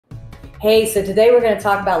Hey, so today we're going to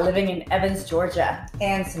talk about living in Evans, Georgia.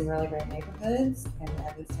 And some really great neighborhoods in the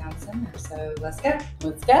Evans Town Center. So let's go.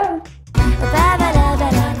 Let's go.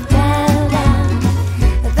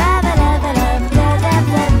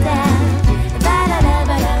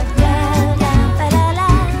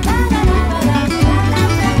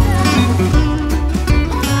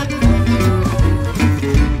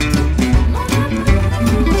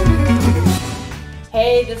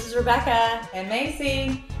 Hey, this is Rebecca. And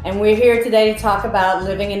Macey. And we're here today to talk about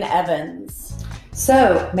living in Evans.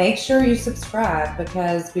 So make sure you subscribe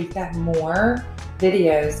because we've got more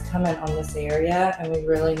videos coming on this area and we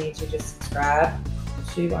really need you to subscribe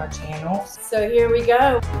to our channel. So here we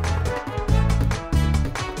go.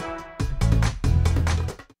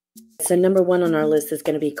 So number one on our list is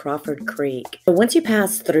going to be Crawford Creek. But once you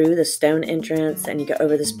pass through the stone entrance and you go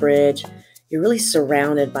over this bridge, you're really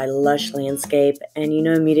surrounded by lush landscape and you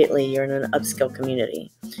know immediately you're in an upscale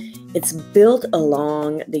community. It's built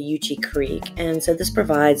along the Uchee Creek, and so this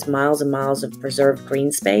provides miles and miles of preserved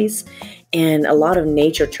green space and a lot of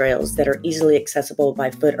nature trails that are easily accessible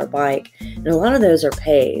by foot or bike, and a lot of those are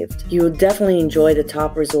paved. You will definitely enjoy the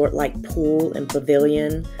top resort-like pool and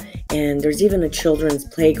pavilion, and there's even a children's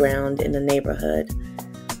playground in the neighborhood.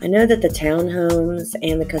 I know that the townhomes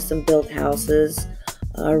and the custom-built houses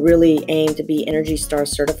really aim to be Energy Star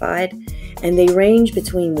certified, and they range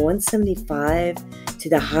between $175 to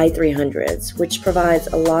the high 300s, which provides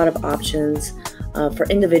a lot of options for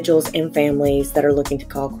individuals and families that are looking to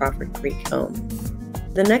call Crawford Creek home.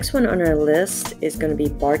 The next one on our list is going to be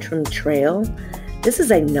Bartram Trail. This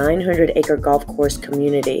is a 900-acre golf course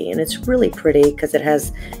community, and it's really pretty because it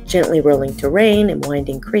has gently rolling terrain and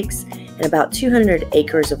winding creeks and about 200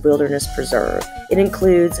 acres of wilderness preserve. It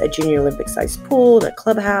includes a Junior Olympic-sized pool, and a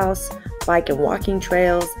clubhouse, bike and walking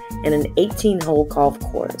trails, and an 18-hole golf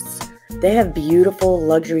course. They have beautiful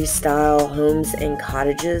luxury-style homes and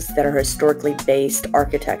cottages that are historically based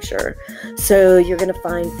architecture. So you're going to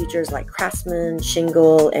find features like Craftsman,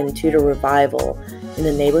 Shingle, and Tudor Revival in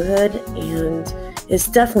the neighborhood, and it's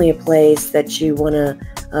definitely a place that you want to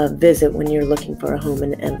visit when you're looking for a home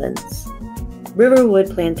in Evans. Riverwood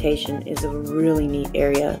Plantation is a really neat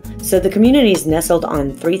area. So the community is nestled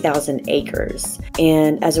on 3,000 acres.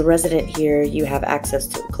 And as a resident here, you have access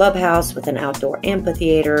to a clubhouse with an outdoor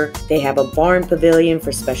amphitheater. They have a barn pavilion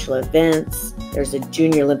for special events. There's a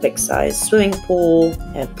Junior Olympic-sized swimming pool,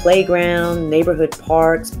 a playground, neighborhood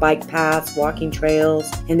parks, bike paths, walking trails,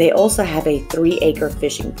 and they also have a 3-acre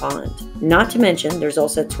fishing pond. Not to mention, there's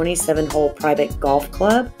also a 27-hole private golf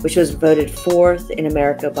club, which was voted 4th in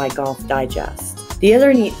America by Golf Digest. The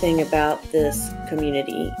other neat thing about this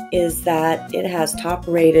community is that it has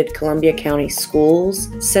top-rated Columbia County schools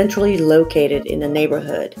centrally located in the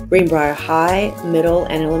neighborhood. Greenbrier High, middle,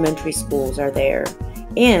 and elementary schools are there.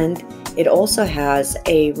 And it also has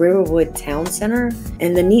a Riverwood Town Center,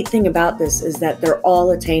 and the neat thing about this is that they're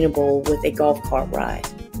all attainable with a golf cart ride.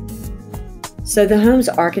 So the home's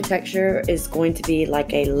architecture is going to be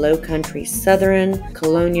like a low country southern,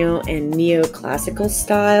 colonial, and neoclassical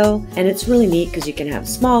style. And it's really neat because you can have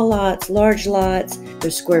small lots, large lots. The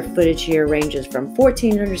square footage here ranges from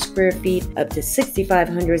 1,400 square feet up to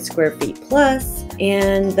 6,500 square feet plus.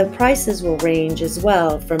 And the prices will range as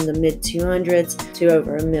well from the mid 200s to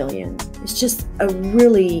over $1 million. It's just a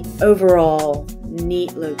really overall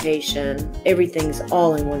neat location. Everything's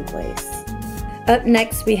all in one place. Up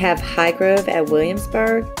next, we have Highgrove at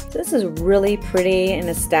Williamsburg. This is really pretty and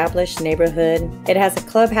established neighborhood. It has a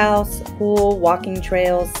clubhouse, pool, walking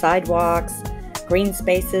trails, sidewalks, green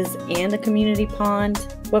spaces, and a community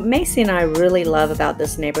pond. What Macey and I really love about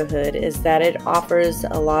this neighborhood is that it offers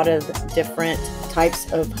a lot of different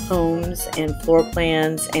types of homes and floor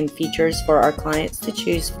plans and features for our clients to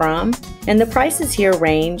choose from. And the prices here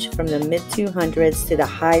range from the mid 200s to the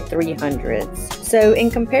high 300s. So in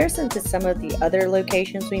comparison to some of the other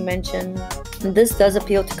locations we mentioned, this does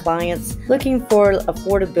appeal to clients looking for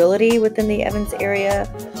affordability within the Evans area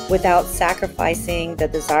without sacrificing the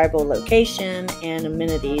desirable location and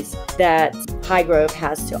amenities that Highgrove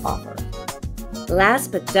has to offer.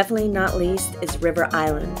 Last but definitely not least is River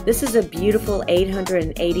Island. This is a beautiful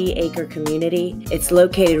 880-acre community. It's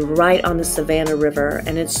located right on the Savannah River,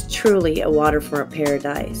 and it's truly a waterfront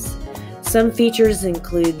paradise. Some features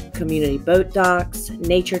include community boat docks,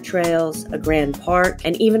 nature trails, a grand park,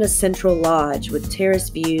 and even a central lodge with terrace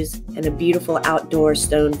views and a beautiful outdoor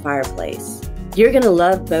stone fireplace. You're going to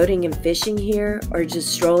love boating and fishing here, or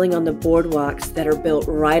just strolling on the boardwalks that are built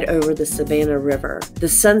right over the Savannah River. The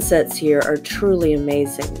sunsets here are truly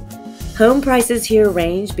amazing. Home prices here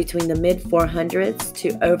range between the mid 400s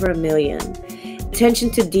to over $1 million.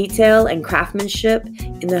 Attention to detail and craftsmanship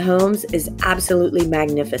in the homes is absolutely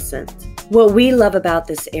magnificent. What we love about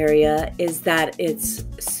this area is that it's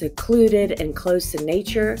secluded and close to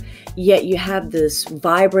nature, yet you have this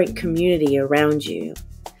vibrant community around you.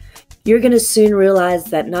 You're going to soon realize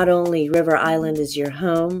that not only River Island is your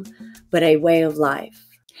home, but a way of life.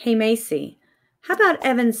 Hey Macey, how about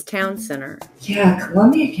Evans Town Center? Yeah,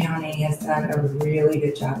 Columbia County has done a really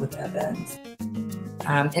good job with Evans.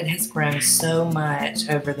 It has grown so much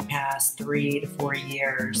over the past 3 to 4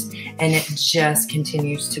 years, and it just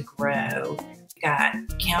continues to grow. We've got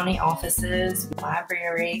county offices,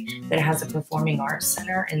 library that has a performing arts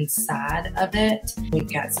center inside of it.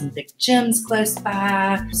 We've got some big gyms close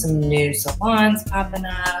by, some new salons popping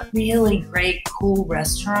up, really great, cool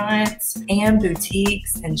restaurants and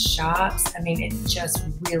boutiques and shops. I mean, it just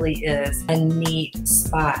really is a neat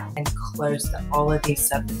spot and close to all of these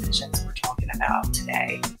subdivisions we're talking about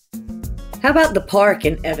today. How about the park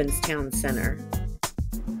in Evans Town Center?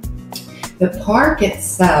 The park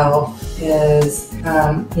itself is,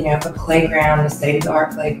 a playground, a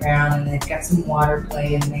state-of-the-art playground, and they've got some water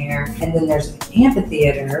play in there. And then there's an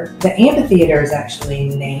amphitheater. The amphitheater is actually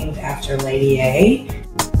named after Lady A.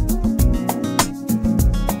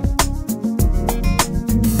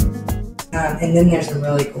 And then there's a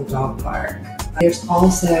really cool dog park. There's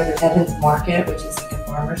also the Evans Market, which is like a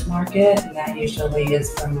farmer's market, and that usually is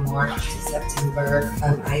from March to September.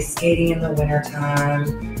 Ice skating in the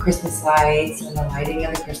wintertime, Christmas lights, and the lighting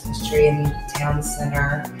of the Christmas tree in the town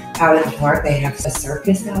center. Out in the park, they have a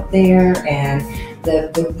circus out there, and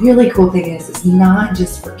the really cool thing is it's not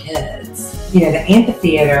just for kids. You know, the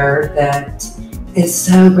amphitheater that is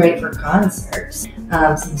so great for concerts.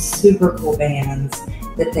 Some super cool bands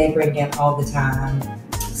that they bring in all the time.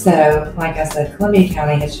 So, like I said, Columbia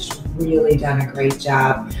County has just really done a great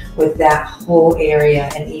job with that whole area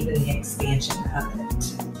and even the expansion of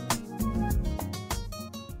it.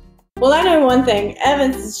 Well, I know one thing,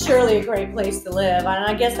 Evans is surely a great place to live, and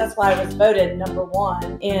I guess that's why it was voted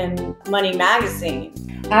 #1 in Money Magazine.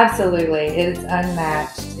 Absolutely. It's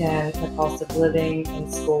unmatched in the cost of living in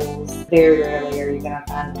schools. Very rarely are you going to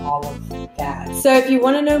find all of that. So if you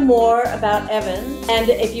want to know more about Evans, and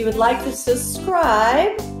if you would like to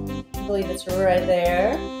subscribe, I believe it's right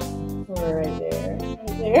there. Right there. Right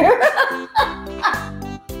there.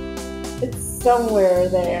 It's somewhere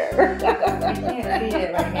there. I can't see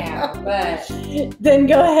it right now, but then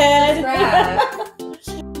go ahead.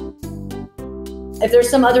 subscribe. If there's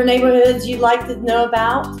some other neighborhoods you'd like to know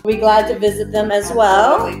about, we'd be glad to visit them as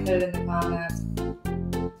well. Absolutely. Put it in the comments.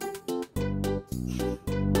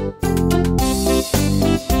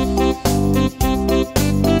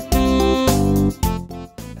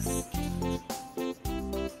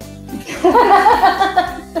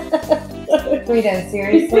 We done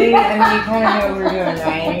seriously? I mean, you kind of know what we're doing,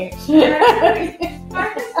 right?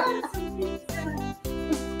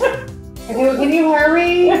 Okay, well, can you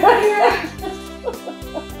hurry?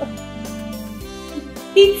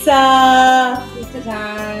 Pizza! Pizza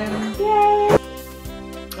time. Yay!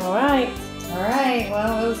 All right. All right.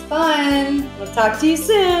 Well, it was fun. We'll talk to you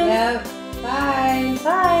soon. Yep. Bye.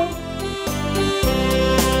 Bye.